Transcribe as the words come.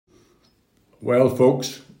Well,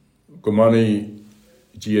 folks, good morning,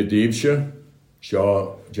 Gia Devsha,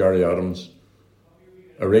 Shaw, Jerry Adams.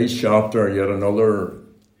 A race after yet another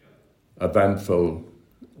eventful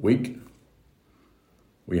week.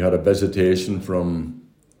 We had a visitation from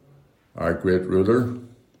our great ruler,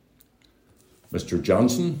 Mr.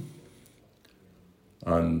 Johnson,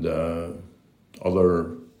 and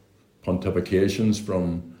other pontifications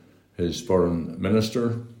from his foreign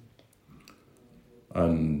minister.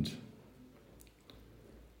 And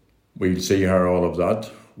we'll see how all of that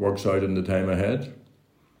works out in the time ahead.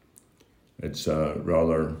 It's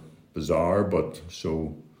rather bizarre, but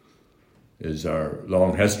so is our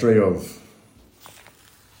long history of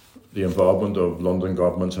the involvement of London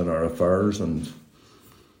governments in our affairs and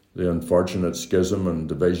the unfortunate schism and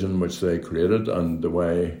division which they created, and the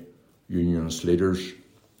way unionist leaders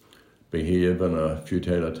behave in a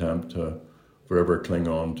futile attempt to forever cling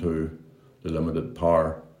on to the limited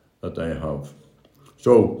power that they have.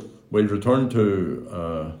 So we'll return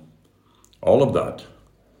to all of that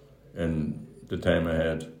in the time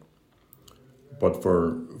ahead. But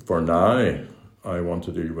for now, I want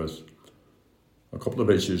to deal with a couple of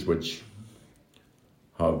issues which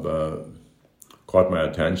have caught my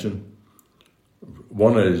attention.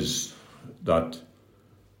 One is that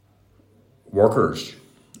workers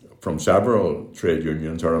from several trade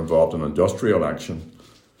unions are involved in industrial action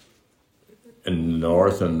in the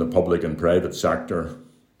north, in the public and private sector,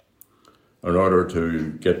 in order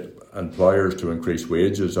to get employers to increase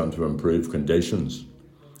wages and to improve conditions.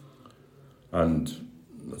 And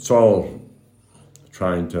it's all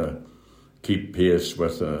trying to keep pace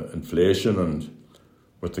with inflation and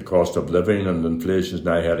with the cost of living, and inflation is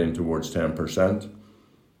now heading towards 10%.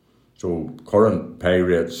 So current pay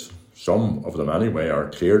rates, some of them anyway, are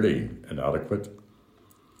clearly inadequate,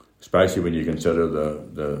 especially when you consider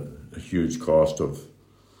the huge cost of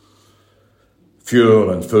fuel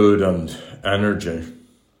and food and energy.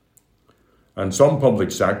 And some public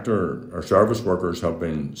sector or service workers have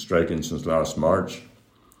been striking since last March,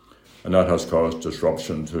 and that has caused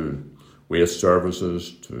disruption to waste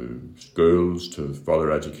services, to schools, to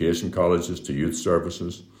further education colleges, to youth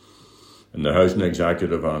services, in the housing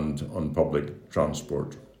executive and on public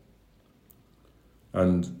transport.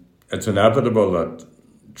 And it's inevitable that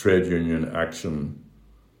trade union action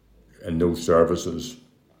in those services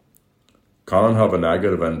can have a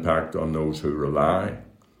negative impact on those who rely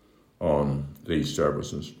on these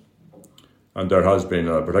services. And there has been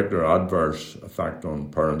a particular adverse effect on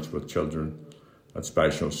parents with children at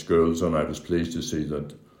special schools, and I was pleased to see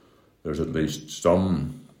that there's at least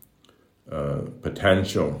some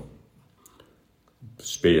potential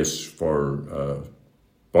space for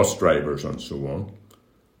bus drivers and so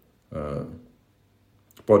on.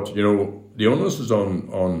 But, you know, the onus is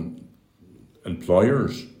on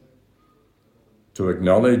employers to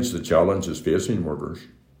acknowledge the challenges facing workers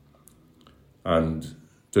and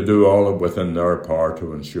to do all within their power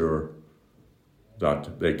to ensure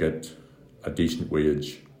that they get a decent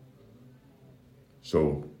wage.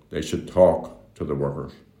 So they should talk to the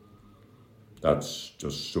workers. That's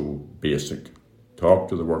just so basic. Talk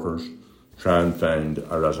to the workers, try and find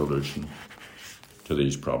a resolution to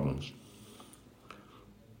these problems.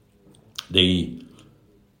 The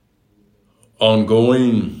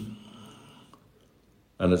ongoing,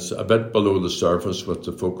 and it's a bit below the surface with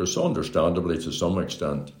the focus, understandably to some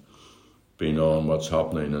extent, being on what's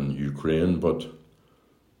happening in Ukraine, but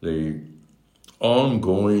the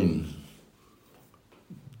ongoing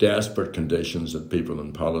desperate conditions that people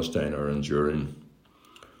in Palestine are enduring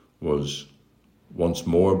was once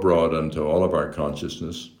more brought into all of our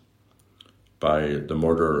consciousness by the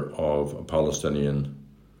murder of a Palestinian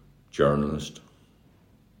journalist,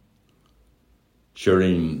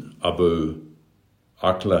 Shireen Abu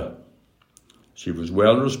Akleh. She was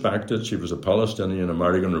well respected. She was a Palestinian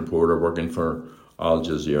American reporter working for Al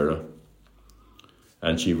Jazeera,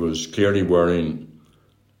 and she was clearly wearing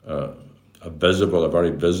a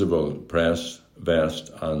very visible press vest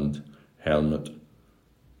and helmet,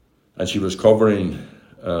 and she was covering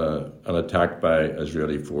an attack by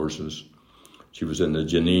Israeli forces. She was in the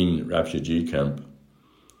Jenin refugee camp,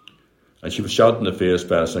 and she was shot in the face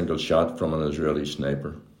by a single shot from an Israeli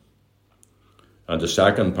sniper. And the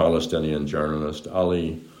second Palestinian journalist,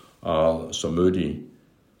 Ali al-Samoudi,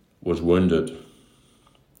 was wounded.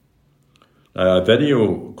 Now, a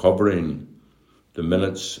video covering the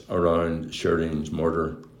minutes around Shireen's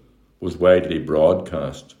murder was widely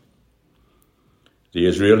broadcast. The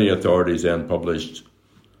Israeli authorities then published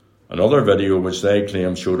another video which they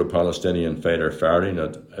claimed showed a Palestinian fighter firing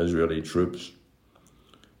at Israeli troops.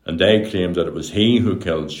 And they claimed that it was he who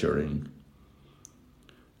killed Shireen.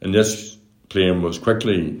 In this claim was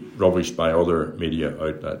quickly rubbished by other media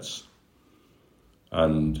outlets.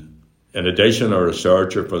 And in addition, a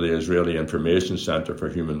researcher for the Israeli Information Center for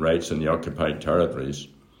Human Rights in the occupied territories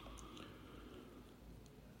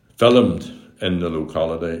filmed in the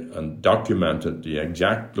locality and documented the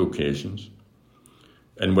exact locations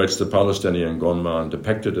in which the Palestinian gunman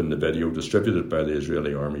depicted in the video distributed by the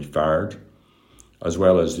Israeli army fired, as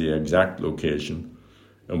well as the exact location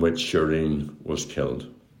in which Shireen was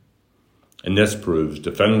killed. And this proves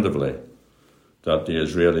definitively that the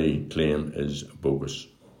Israeli claim is bogus.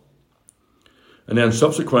 And then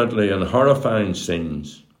subsequently, in horrifying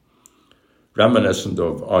scenes reminiscent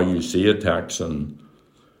of IUC attacks in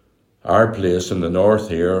our place in the north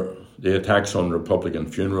here, the attacks on Republican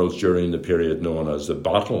funerals during the period known as the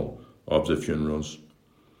Battle of the Funerals,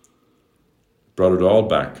 brought it all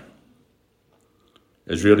back.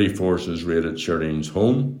 Israeli forces raided Shireen's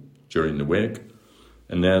home during the wake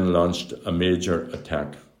and then launched a major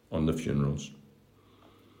attack on the funerals.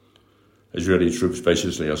 Israeli troops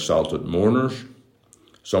viciously assaulted mourners.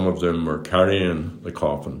 Some of them were carrying the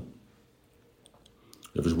coffin.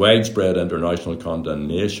 There was widespread international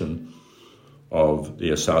condemnation of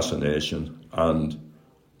the assassination and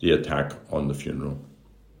the attack on the funeral.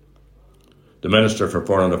 The Minister for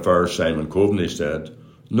Foreign Affairs, Simon Coveney, said,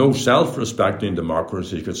 "No self-respecting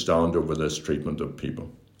democracy could stand over this treatment of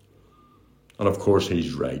people." And of course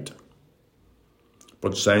he's right.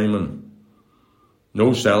 But Simon,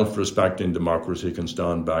 no self-respecting democracy can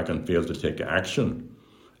stand back and fail to take action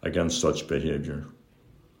against such behaviour.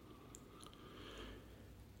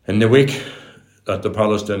 In the week that the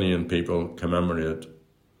Palestinian people commemorate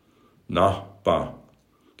Nakba,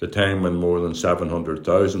 the time when more than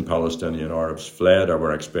 700,000 Palestinian Arabs fled or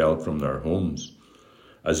were expelled from their homes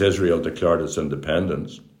as Israel declared its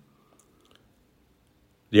independence,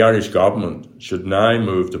 the Irish government should now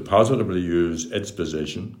move to positively use its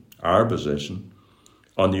position, our position,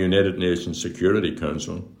 on the United Nations Security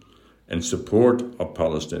Council in support of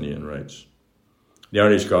Palestinian rights. The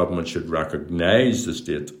Irish government should recognise the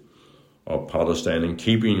state of Palestine in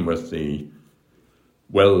keeping with the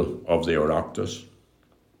will of the Oireachtas,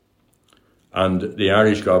 and the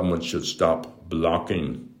Irish government should stop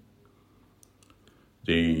blocking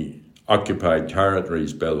the Occupied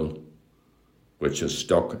Territories Bill, which is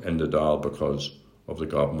stuck in the Dáil because of the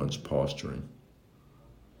government's posturing.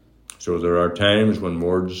 So there are times when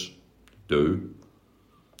words do,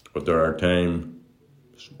 but there are times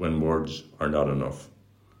when words are not enough.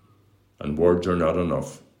 And words are not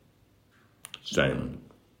enough, Simon.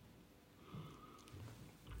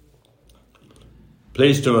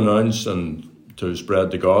 Pleased to announce and to spread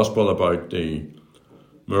the gospel about the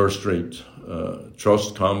Moore Street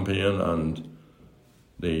Trust campaign and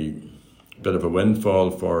the bit of a windfall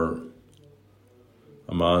for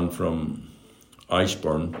a man from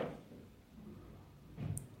Ashbourne,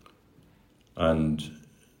 and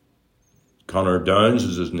Conor Downs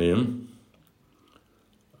is his name,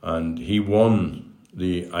 and he won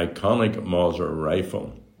the iconic Mauser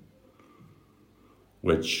rifle,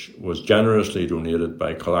 which was generously donated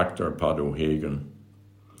by collector Pat O'Hagan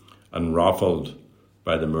and raffled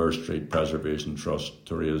by the Moore Street Preservation Trust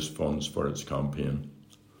to raise funds for its campaign.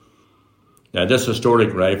 Now, this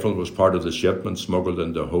historic rifle was part of the shipment smuggled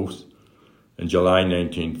into Howth in July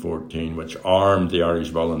 1914, which armed the Irish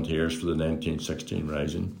volunteers for the 1916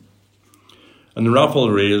 Rising. And the raffle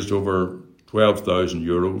raised over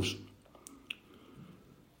 €12,000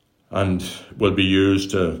 and will be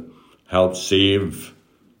used to help save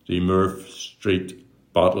the Moore Street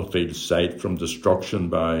battlefield site from destruction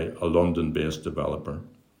by a London-based developer.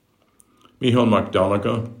 Micheál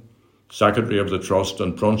MacDonagh, Secretary of the Trust,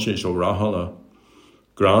 and Prunchis O'Rahalla,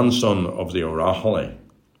 grandson of the O'Rahalla,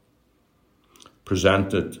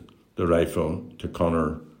 presented the rifle to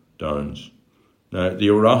Conor Downs. Now, the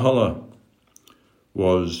O'Rahalla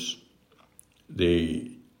was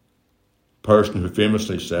the person who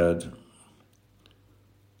famously said,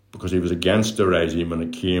 because he was against the regime and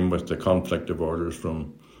it came with the conflict of orders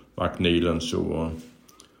from MacNeil and so on,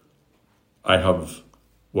 "I have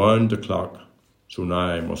wound the clock, so now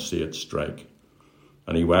I must see it strike."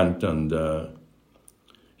 And he went and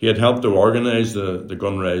he had helped to organise the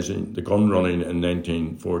gun running in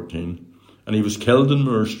 1914, and he was killed in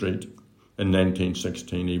Moore Street in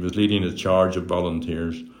 1916. He was leading a charge of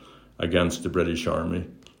volunteers against the British Army.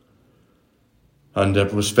 And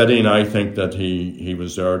it was fitting, I think, that he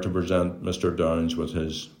was there to present Mr. Downs with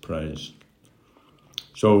his prize.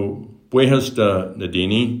 So, buíochas de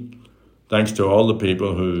Nadini, thanks to all the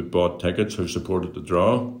people who bought tickets, who supported the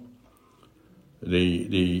draw.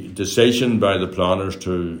 The decision by the planners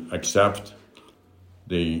to accept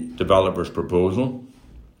the developer's proposal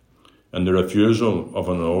and the refusal of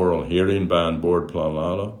an oral hearing by An Bord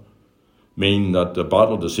Pleanála mean that the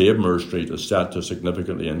battle to save Moore Street is set to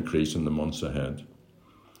significantly increase in the months ahead.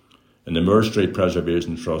 And the Moore Street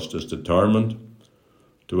Preservation Trust is determined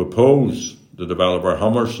to oppose the developer.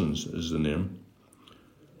 Hummerson's is the name,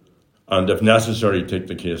 and if necessary, take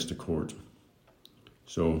the case to court.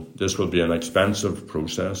 So this will be an expensive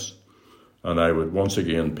process, and I would once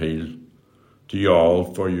again appeal to you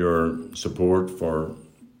all for your support for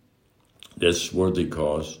this worthy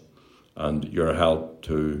cause and your help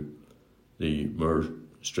to the Moore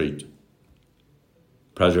Street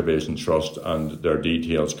Preservation Trust, and their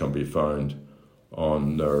details can be found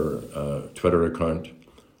on their Twitter account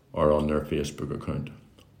or on their Facebook account.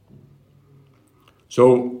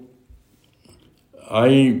 So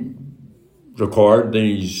I record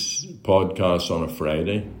these podcasts on a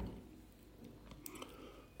Friday,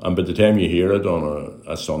 and by the time you hear it on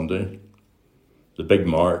a Sunday, the big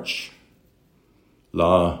march,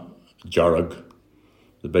 La Jarag,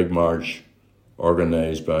 the big march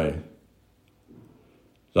organised by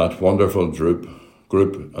that wonderful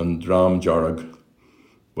group and Dram Jarag,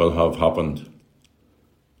 will have happened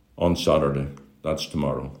on Saturday. That's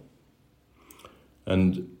tomorrow.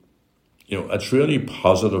 And, it's really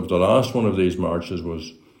positive. The last one of these marches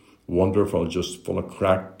was wonderful, just full of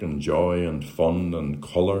crack and joy and fun and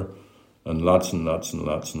colour and lots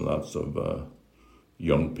of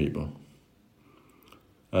young people.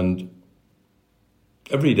 And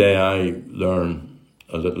every day I learn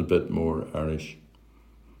a little bit more Irish.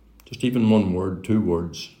 Just even one word, 2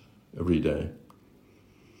 words every day.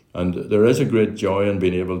 And there is a great joy in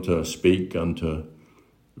being able to speak and to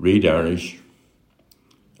read Irish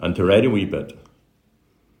and to write a wee bit.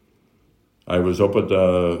 I was up at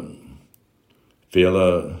the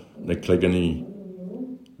Féile na Cloigheanna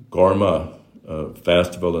Gorma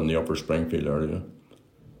festival in the Upper Springfield area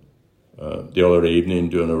the other evening,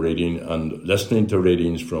 doing a reading and listening to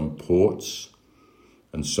readings from poets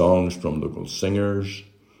and songs from local singers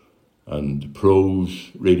and prose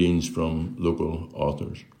readings from local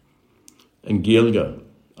authors in Gaeilge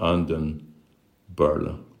and in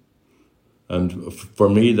Burla. And for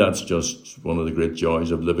me, that's just one of the great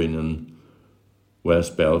joys of living in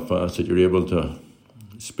West Belfast, that you're able to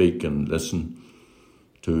speak and listen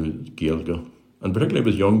to Gaeilge, and particularly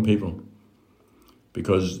with young people,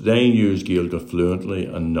 because they use Gaeilge fluently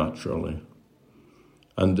and naturally.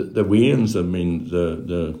 And the weans,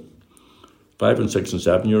 the 5 and 6 and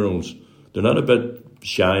 7 year olds, they're not a bit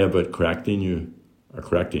shy about correcting you or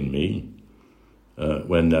correcting me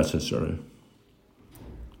when necessary.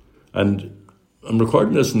 And I'm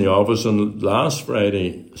recording this in the office, and last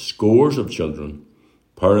Friday, scores of children,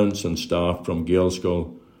 parents and staff from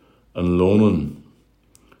Gaelscoil and Lonan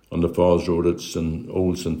on the Falls Road at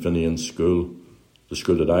Old St. Finian's School, the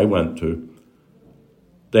school that I went to,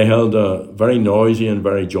 they held a very noisy and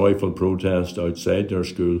very joyful protest outside their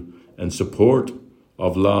school in support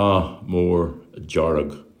of La Mór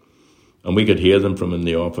Jarag. And we could hear them from in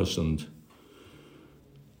the office, and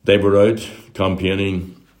they were out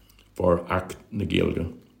campaigning for Act na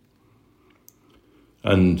Gaeilge.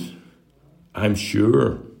 And I'm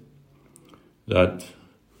sure that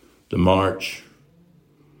the march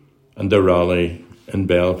and the rally in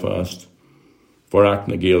Belfast for Act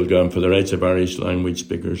na Gaeilge and for the rights of Irish language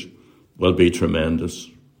speakers will be tremendous.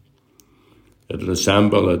 It'll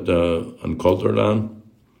assemble at An Cultarlan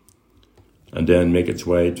and then make its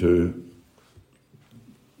way to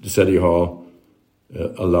the City Hall,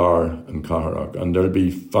 Alar and Caharrock. And there'll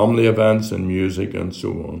be family events and music and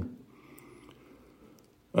so on.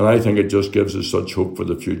 And I think it just gives us such hope for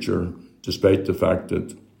the future, despite the fact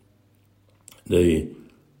that the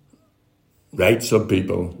rights of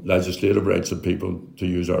people, legislative rights of people to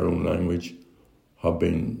use our own language, have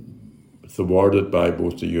been thwarted by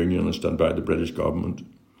both the Unionist and by the British government.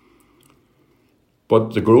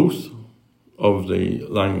 But the growth of the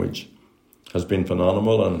language has been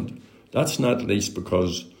phenomenal, and that's not least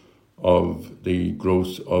because of the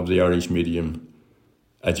growth of the Irish medium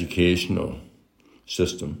educational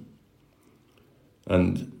system.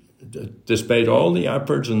 And despite all the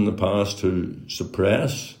efforts in the past to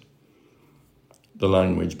suppress the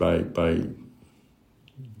language by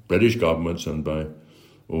British governments and by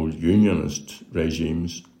old Unionist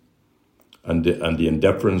regimes, and the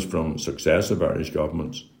indifference from successive Irish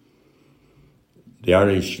governments, the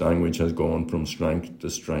Irish language has gone from strength to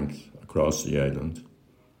strength across the island,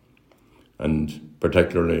 and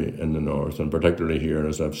particularly in the north, and particularly here,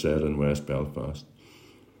 as I've said, in West Belfast.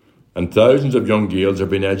 And thousands of young Gaels are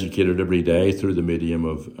being educated every day through the medium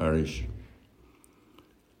of Irish.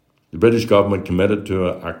 The British government committed to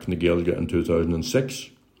Act na Gaeilge in 2006.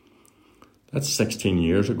 That's 16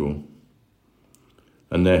 years ago.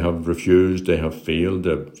 And they have refused, they have failed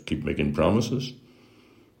to keep making promises.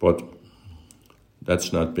 But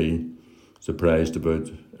let's not be surprised about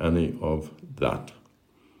any of that.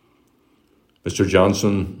 Mr.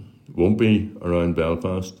 Johnson won't be around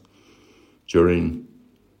Belfast during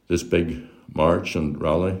this big march and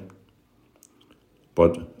rally,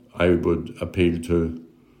 but I would appeal to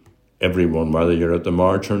everyone, whether you're at the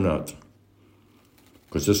march or not,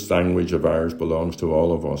 because this language of ours belongs to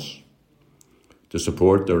all of us, to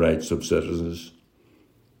support the rights of citizens,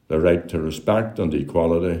 the right to respect and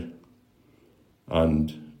equality,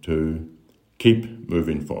 and to keep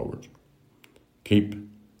moving forward. Keep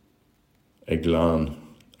Eglán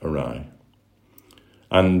awry.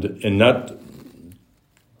 And in that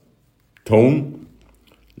tone,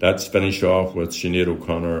 let's finish off with Sinead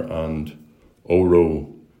O'Connor and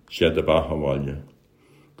Oro Shedabahawalya,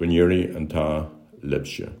 Gunyeri and Ta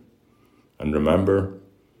Libsha. And remember,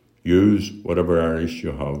 use whatever Irish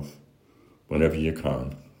you have whenever you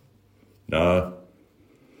can. Na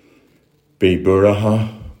be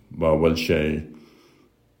buraha ma will she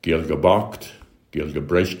Gaeilge Bocht, Gaeilge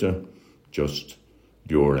Briste, just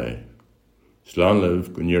Diore. Slán live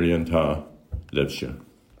Gunyeri and Ta Libsha.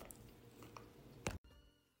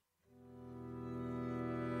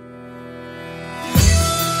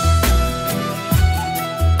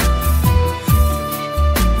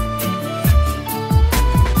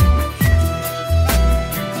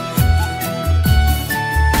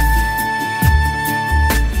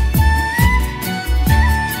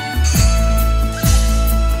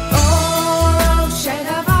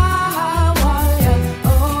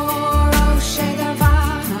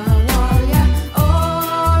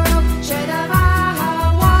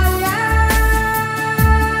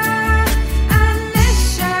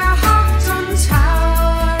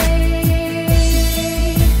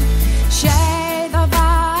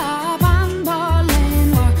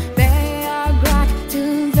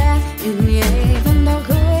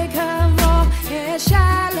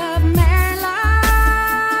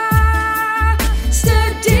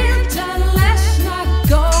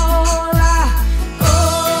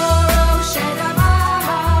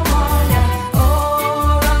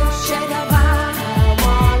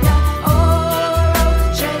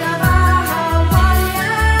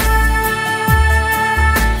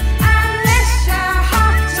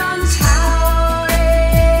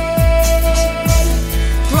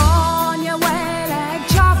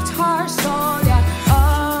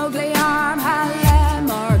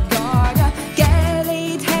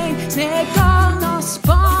 Snake